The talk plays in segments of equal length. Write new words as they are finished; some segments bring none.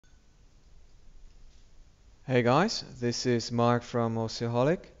Hey guys, this is Mark from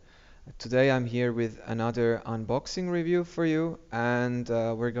Oceaholic. Today I'm here with another unboxing review for you, and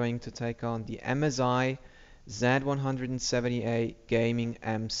we're going to take on the MSI Z170A Gaming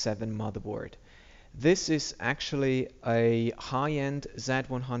M7 motherboard. This is actually a high-end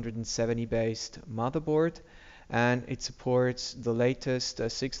Z170 based motherboard, and it supports the latest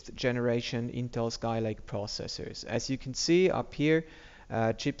 6th generation Intel Skylake processors. As you can see up here,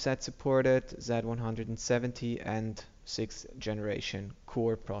 chipset supported Z170 and 6th generation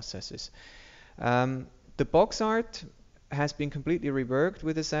core processors. The box art has been completely reworked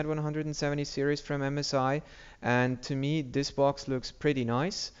with the Z170 series from MSI, and to me this box looks pretty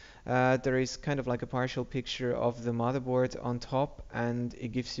nice. There is kind of like a partial picture of the motherboard on top, and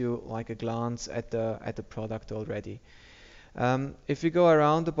it gives you like a glance at the product already. If you go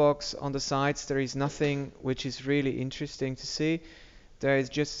around the box on the sides, there is nothing which is really interesting to see. There is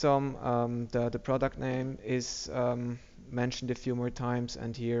just the product name is mentioned a few more times,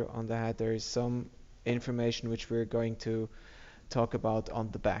 and here on the head there is some information which we're going to talk about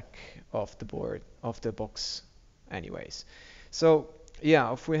on the back of the board of the box anyways. So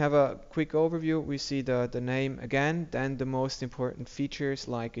yeah, if we have a quick overview, we see the name again, then the most important features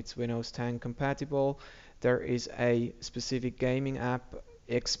like it's Windows 10 compatible. There is a specific gaming app,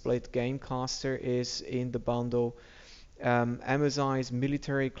 XSplit Gamecaster is in the bundle. MSI's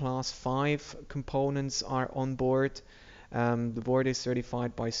military class 5 components are on board. The board is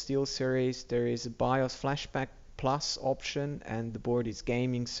certified by SteelSeries. There is a BIOS Flashback Plus option, and the board is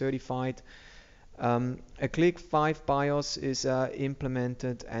gaming certified. A Click 5 BIOS is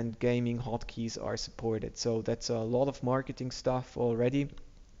implemented, and gaming hotkeys are supported. So that's a lot of marketing stuff already.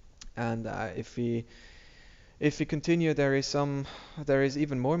 And if we continue, there is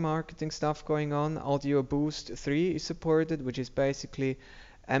even more marketing stuff going on. Audio Boost 3 is supported, which is basically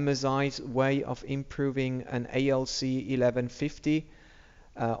MSI's way of improving an ALC 1150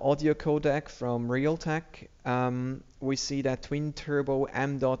 audio codec from Realtek. We see that twin turbo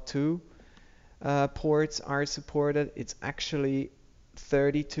M.2 ports are supported. It's actually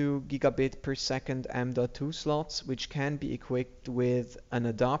 32 gigabit per second M.2 slots, which can be equipped with an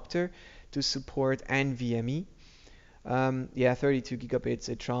adapter to support NVMe. Yeah, 32 gigabits,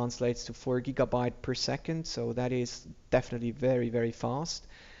 it translates to 4 gigabyte per second, so that is definitely very, very fast.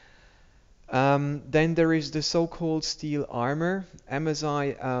 Then there is the so-called steel armor.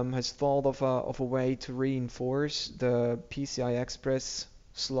 MSI has thought of a way to reinforce the PCI Express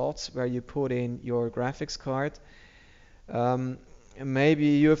slots where you put in your graphics card. Um, Maybe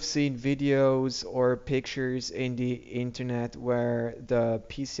you have seen videos or pictures in the internet where the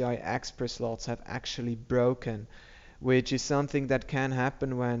PCI Express slots have actually broken, which is something that can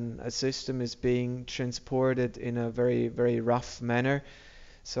happen when a system is being transported in a very, very rough manner.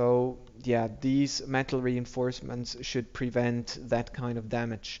 So yeah, these metal reinforcements should prevent that kind of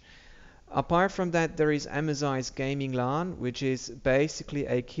damage. Apart from that, there is MSI's Gaming LAN, which is basically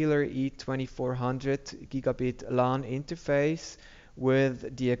a killer E2400 gigabit LAN interface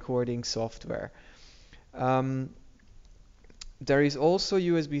with the according software. Um, there is also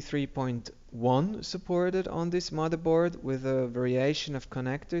USB 3.1 supported on this motherboard with a variation of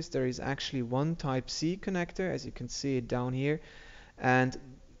connectors. There is actually one Type-C connector, as you can see it down here, and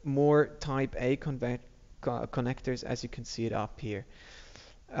more Type-A connectors, as you can see it up here.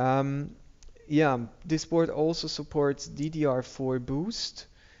 Um, yeah, this board also supports DDR4 boost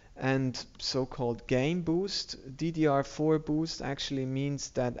and so-called game boost. DDR4 boost actually means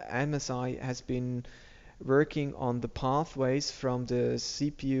that MSI has been working on the pathways from the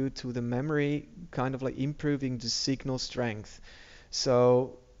CPU to the memory, kind of like improving the signal strength.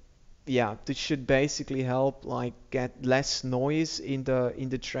 So yeah, this should basically help like get less noise in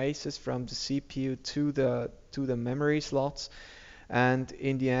the traces from the CPU to the memory slots, and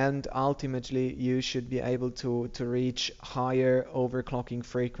in the end ultimately you should be able to reach higher overclocking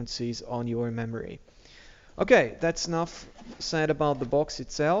frequencies on your memory. Okay, that's enough said about the box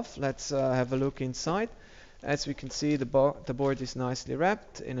itself. Let's have a look inside. As we can see, the board is nicely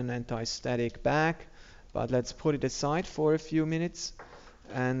wrapped in an anti-static bag, but let's put it aside for a few minutes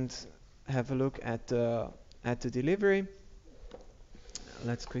and have a look at the delivery.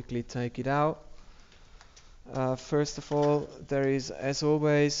 Let's quickly take it out. First of all, there is, as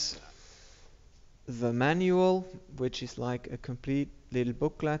always, the manual, which is like a complete little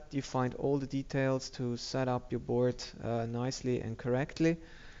booklet. You find all the details to set up your board nicely and correctly.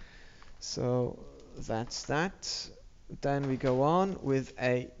 So that's that. Then we go on with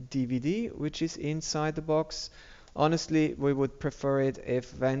a DVD, which is inside the box. Honestly, we would prefer it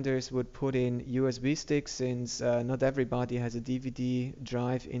if vendors would put in USB sticks, since not everybody has a DVD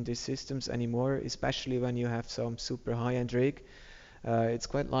drive in their systems anymore, especially when you have some super high-end rig. It's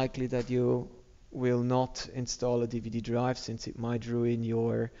quite likely that you will not install a DVD drive, since it might ruin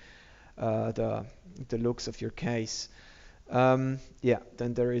your the looks of your case. Yeah,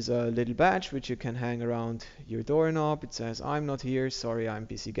 then there is a little badge which you can hang around your doorknob. It says, "I'm not here, sorry, I'm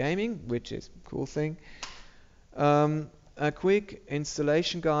busy gaming," which is a cool thing. A quick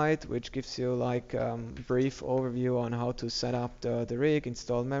installation guide which gives you like brief overview on how to set up the rig,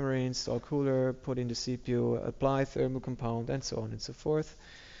 install memory, install cooler, put in the CPU, apply thermal compound, and so on and so forth.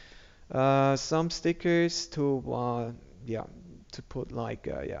 Some stickers to yeah, to put like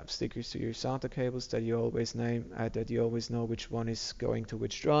yeah, stickers to your SATA cables that you always know which one is going to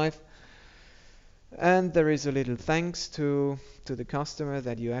which drive. And there is a little thanks to the customer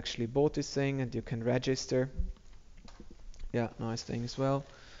that you actually bought this thing, and you can register. Yeah, nice thing as well.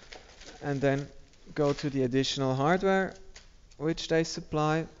 And then go to the additional hardware which they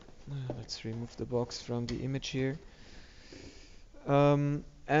supply. Let's remove the box from the image here.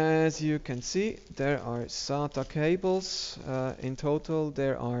 As you can see, there are SATA cables. In total,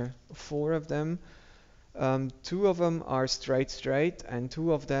 there are 4 of them. 2 of them are straight, and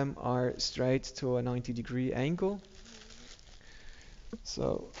 2 of them are straight to a 90-degree angle.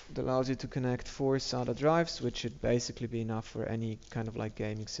 So it allows you to connect 4 SATA drives, which should basically be enough for any kind of like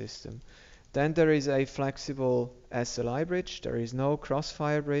gaming system. Then there is a flexible SLI bridge. There is no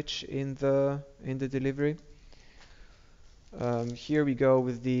crossfire bridge in the delivery. Here we go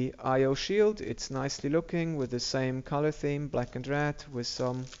with the I/O shield. It's nicely looking with the same color theme, black and red, with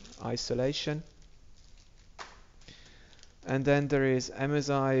some isolation. And then there is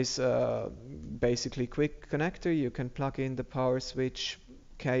MSI's basically quick connector. You can plug in the power switch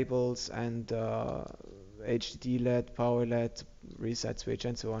cables and HDD LED, power LED, reset switch,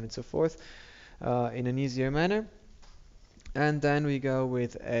 and so on and so forth in an easier manner. And then we go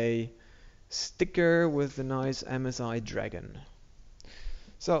with a sticker with the nice MSI dragon.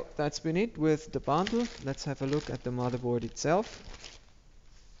 So that's been it with the bundle. Let's have a look at the motherboard itself.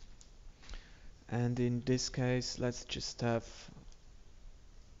 And in this case, let's just have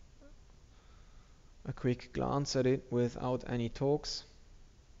a quick glance at it without any talks.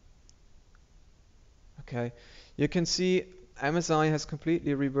 Okay, you can see MSI has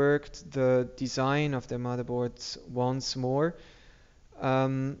completely reworked the design of their motherboards once more.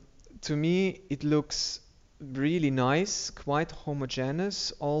 To me, it looks really nice, quite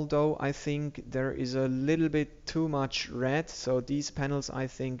homogeneous, although I think there is a little bit too much red. So these panels, I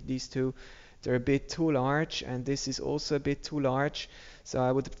think these two, they're a bit too large, and this is also a bit too large. So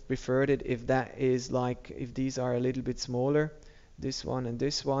I would have preferred it if that is like, if these are a little bit smaller, this one and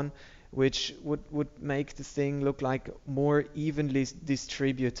this one, which would make the thing look like more evenly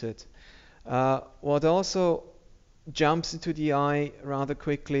distributed. What also jumps into the eye rather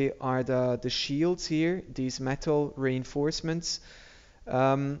quickly are the shields here, these metal reinforcements.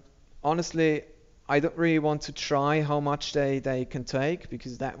 Honestly, I don't really want to try how much they can take,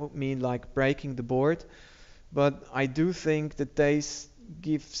 because that would mean like breaking the board. But I do think that they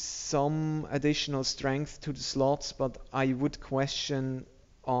give some additional strength to the slots, but I would question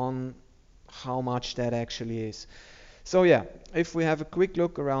on how much that actually is. So yeah, if we have a quick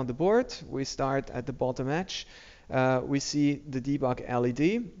look around the board, we start at the bottom edge. We see the debug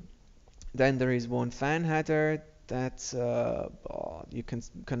LED. Then there is one fan header that you can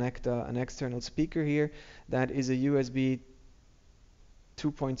connect an external speaker here. That is a USB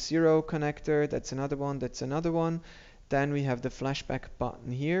 2.0 connector. That's another one. That's another one. Then we have the flashback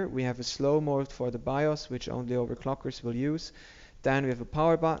button here. We have a slow mode for the BIOS, which only overclockers will use. Then we have a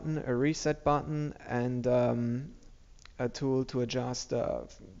power button, a reset button, and a tool to adjust to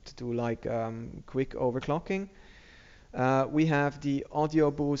do like quick overclocking. We have the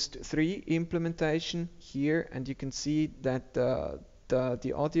Audio Boost 3 implementation here, and you can see that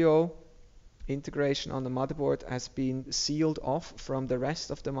the audio integration on the motherboard has been sealed off from the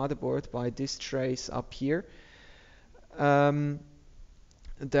rest of the motherboard by this trace up here. There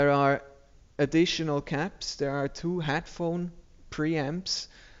are additional caps. There are 2 headphone preamps,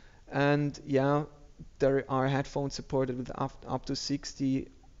 and yeah, there are headphones supported with up to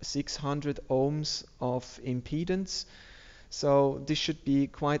 600 ohms of impedance. So this should be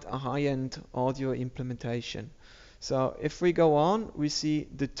quite a high-end audio implementation. So if we go on, we see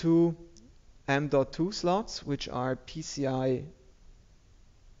the 2 M.2 slots, which are PCI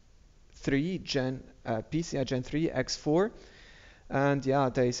Gen 3 X4, and yeah,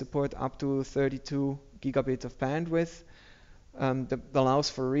 they support up to 32 gigabit of bandwidth. That allows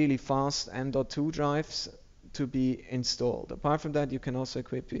for really fast M.2 drives. to be installed. Apart from that, you can also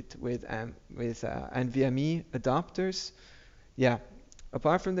equip it with NVMe adapters. Yeah.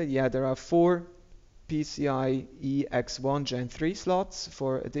 Apart from that, yeah, there are 4 PCIe X1 Gen 3 slots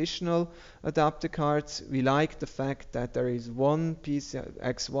for additional adapter cards. We like the fact that there is one PCI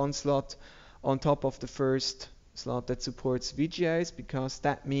X1 slot on top of the first slot that supports VGAs, because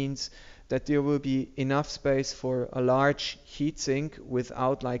that means that there will be enough space for a large heatsink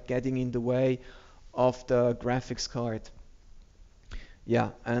without like getting in the way of the graphics card.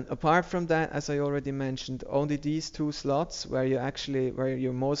 Yeah, and apart from that, as I already mentioned, only these 2 slots where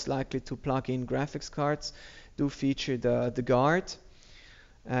you're most likely to plug in graphics cards do feature the guard.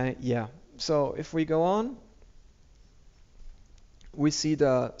 Yeah, so if we go on, we see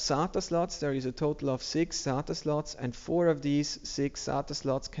the SATA slots. There is a total of 6 SATA slots, and 4 of these 6 SATA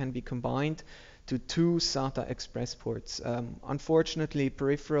slots can be combined to 2 SATA Express ports. Unfortunately,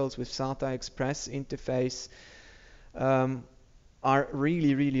 peripherals with SATA Express interface are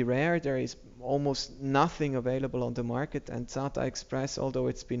really rare. There is almost nothing available on the market, and SATA Express, although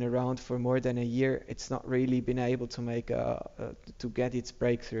it's been around for more than a year, it's not really been able to make to get its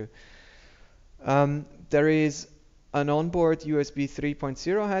breakthrough. There is an onboard USB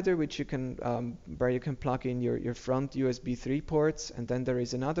 3.0 header, which you can where you can plug in your front USB 3 ports, and then there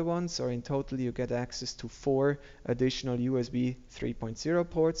is another one. So in total, you get access to 4 additional USB 3.0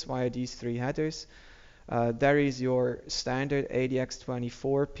 ports via these 3 headers. There is your standard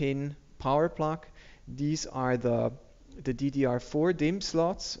ADX24 pin power plug. These are the DDR4 DIMM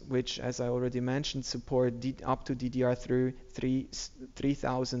slots, which, as I already mentioned, support up to DDR3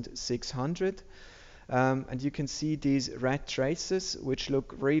 3600. And you can see these red traces, which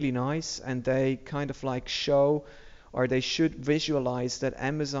look really nice, and they kind of like show, or they should visualize, that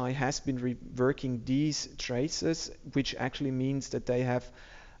MSI has been reworking these traces, which actually means that they have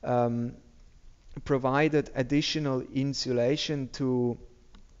provided additional insulation to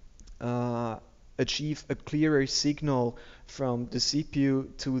achieve a clearer signal from the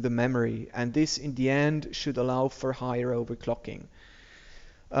CPU to the memory, and this in the end should allow for higher overclocking.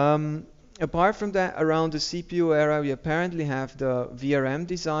 Apart from that, around the CPU area, we apparently have the VRM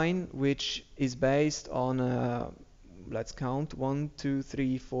design, which is based on let's count, 1, 2,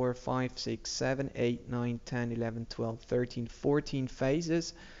 3, 4, 5, 6, 7, 8, 9, 10, 11, 12, 13, 14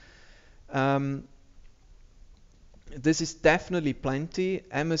 phases. This is definitely plenty.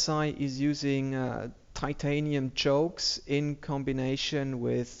 MSI is using titanium chokes in combination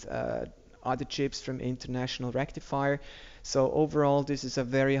with other chips from International Rectifier. So overall, this is a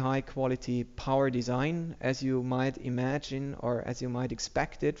very high quality power design, as you might imagine, or as you might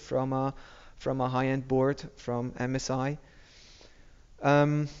expect it from a high-end board from MSI.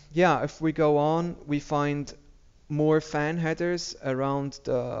 Yeah, if we go on, we find more fan headers around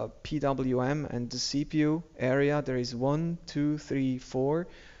the PWM and the CPU area. There is 1, 2, 3, 4.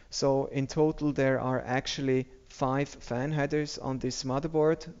 So in total, there are actually 5 fan headers on this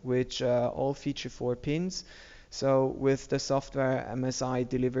motherboard, which all feature 4 pins. So with the software MSI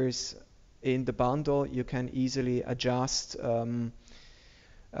delivers in the bundle, you can easily adjust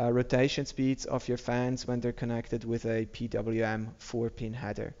rotation speeds of your fans when they're connected with a PWM 4-pin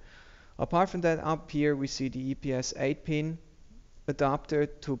header. Apart from that, up here we see the EPS 8-pin adapter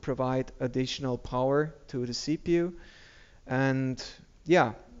to provide additional power to the CPU. And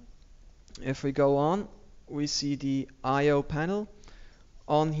yeah, if we go on, we see the I/O panel.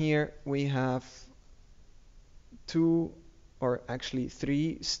 On here we have 2, or actually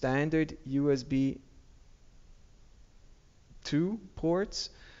 3 standard USB 2 ports,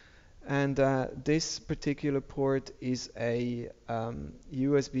 and this particular port is the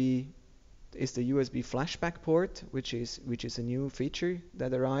USB flashback port, which is a new feature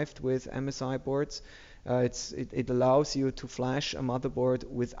that arrived with MSI boards. It allows you to flash a motherboard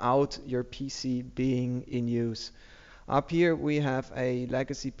without your PC being in use. Up here we have a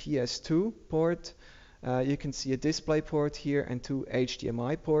legacy PS2 port. You can see a display port here and 2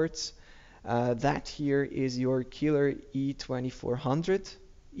 HDMI ports. That here is your killer E2400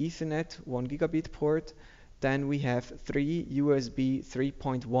 Ethernet 1 gigabit port. Then we have 3 USB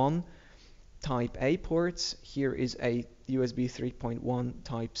 3.1 Type A ports. Here is a USB 3.1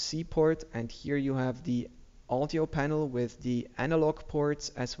 Type C port, and here you have the audio panel with the analog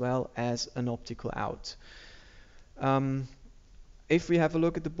ports as well as an optical out. If we have a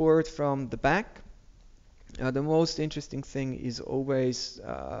look at the board from the back, the most interesting thing is always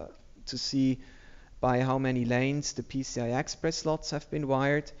to see by how many lanes the PCI Express slots have been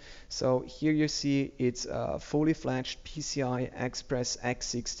wired. So here you see it's a fully fledged PCI Express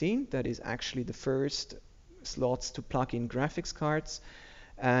X16. That is actually the first slots to plug in graphics cards.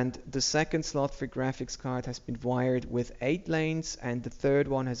 and the second slot for graphics card has been wired with 8 lanes, and the third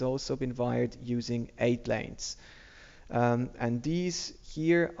one has also been wired using 8 lanes. And these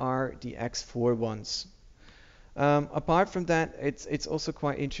here are the X4 ones. Apart from that, it's also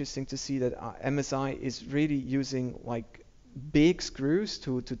quite interesting to see that MSI is really using like big screws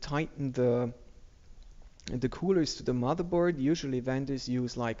to tighten the coolers to the motherboard. Usually vendors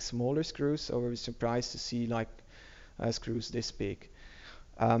use like smaller screws, so I was surprised to see like screws this big.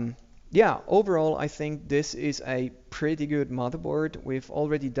 Yeah, overall I think this is a pretty good motherboard. We've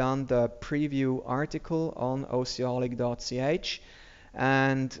already done the preview article on oceolic.ch,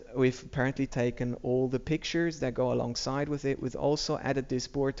 and we've apparently taken all the pictures that go alongside with it. We've also added this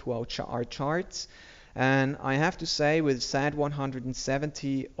board to our charts. And I have to say, with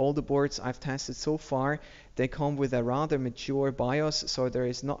Z170, all the boards I've tested so far, they come with a rather mature BIOS, so there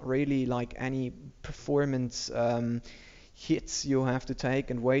is not really like any performance hits you have to take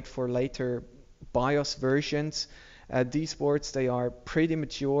and wait for later BIOS versions. These boards, they are pretty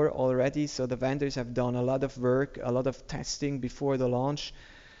mature already, so the vendors have done a lot of work, a lot of testing before the launch.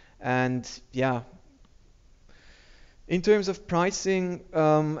 And yeah, in terms of pricing,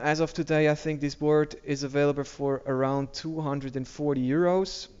 as of today, I think this board is available for around 240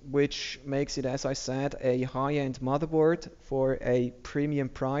 euros, which makes it, as I said, a high-end motherboard for a premium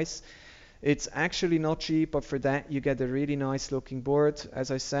price. It's actually not cheap, but for that you get a really nice looking board,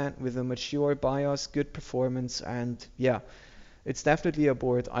 as I said, with a mature BIOS, good performance, and yeah, it's definitely a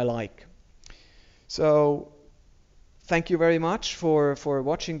board I like. So thank you very much for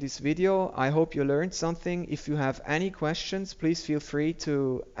watching this video. I hope you learned something. If you have any questions, please feel free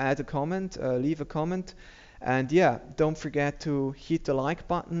to add a comment, leave a comment. And yeah, don't forget to hit the like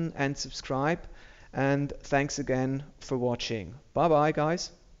button and subscribe. And thanks again for watching. Bye bye, guys.